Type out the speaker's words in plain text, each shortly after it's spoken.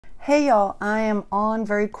Hey y'all, I am on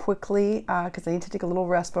very quickly because I need to take a little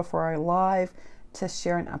rest before I live to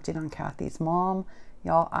share an update on Kathy's mom.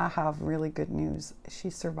 Y'all, I have really good news.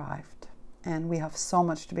 She survived and we have so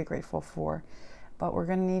much to be grateful for, but we're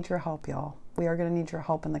going to need your help, y'all. We are going to need your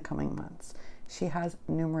help in the coming months. She has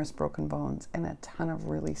numerous broken bones and a ton of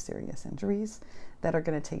really serious injuries that are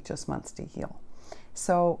going to take just months to heal.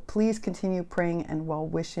 So please continue praying and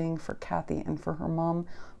well-wishing for Kathy and for her mom,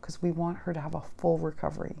 because we want her to have a full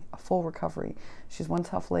recovery, She's one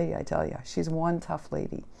tough lady, I tell you. She's one tough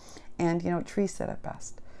lady. And, you know, Tree said it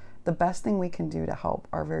best. The best thing we can do to help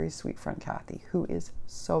our very sweet friend Kathy, who is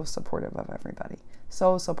so supportive of everybody,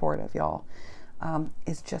 so supportive, y'all,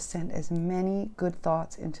 is just send as many good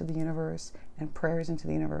thoughts into the universe and prayers into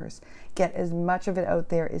the universe. Get as much of it out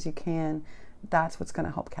there as you can. That's what's going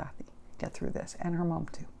to help Kathy get through this, and her mom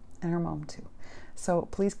too, So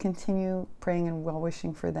please continue praying and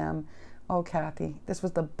well-wishing for them. Oh, Kathy, this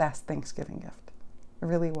was the best Thanksgiving gift. It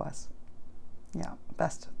really was. Yeah,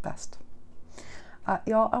 best.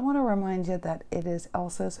 Y'all, I want to remind you that it is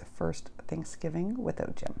Elsa's first Thanksgiving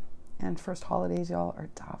without Jim. And first holidays, y'all,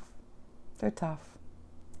 are tough. They're tough.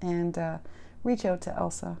 And reach out to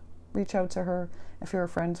Elsa. Reach out to her. If you're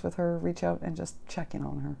friends with her, reach out and just check in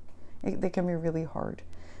on her. They can be really hard.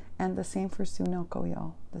 And the same for Sunoko,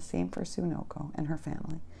 y'all. The same for Sunoko and her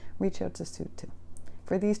family. Reach out to Sue, too.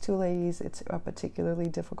 For these two ladies, it's a particularly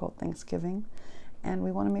difficult Thanksgiving, and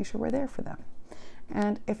we want to make sure we're there for them.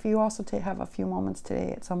 And if you also have a few moments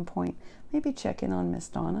today at some point, maybe check in on Miss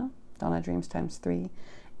Donna, Donna Dreams ×3,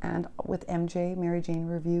 and with MJ,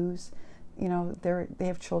 MaryJane Reviews. You know, they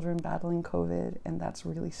have children battling COVID, and that's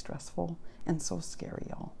really stressful and so scary,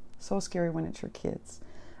 y'all. So scary when it's your kids.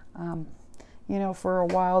 You know, for a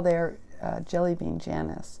while there, Jellybean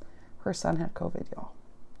Janice, her son had COVID, y'all.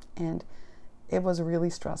 And it was really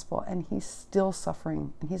stressful. And he's still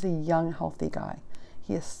suffering. And he's a young, healthy guy.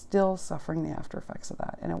 He is still suffering the after effects of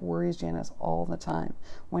that. And it worries Janice all the time.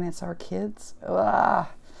 When it's our kids,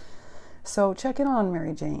 So check in on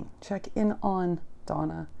MaryJane. Check in on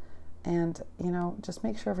Donna. And, you know, just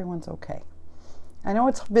make sure everyone's okay. I know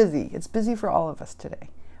it's busy. It's busy for all of us today.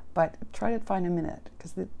 But try to find a minute,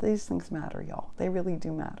 because these things matter, y'all. They really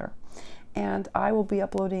do matter. And I will be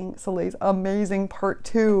uploading Soleil's amazing part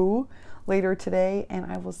 2 later today, and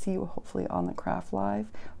I will see you hopefully on the Craft Live.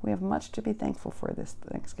 We have much to be thankful for this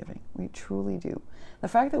Thanksgiving. We truly do. The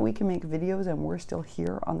fact that we can make videos and we're still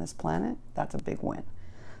here on this planet, that's a big win.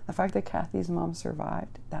 The fact that Kathy's mom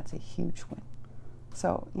survived, that's a huge win.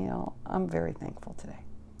 So, you know, I'm very thankful today.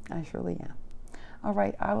 I surely am. All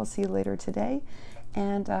right, I will see you later today.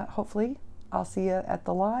 And hopefully I'll see you at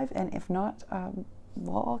the live. And if not,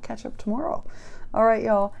 well, I'll catch up tomorrow. All right,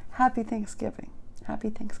 y'all. Happy Thanksgiving. Happy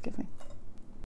Thanksgiving.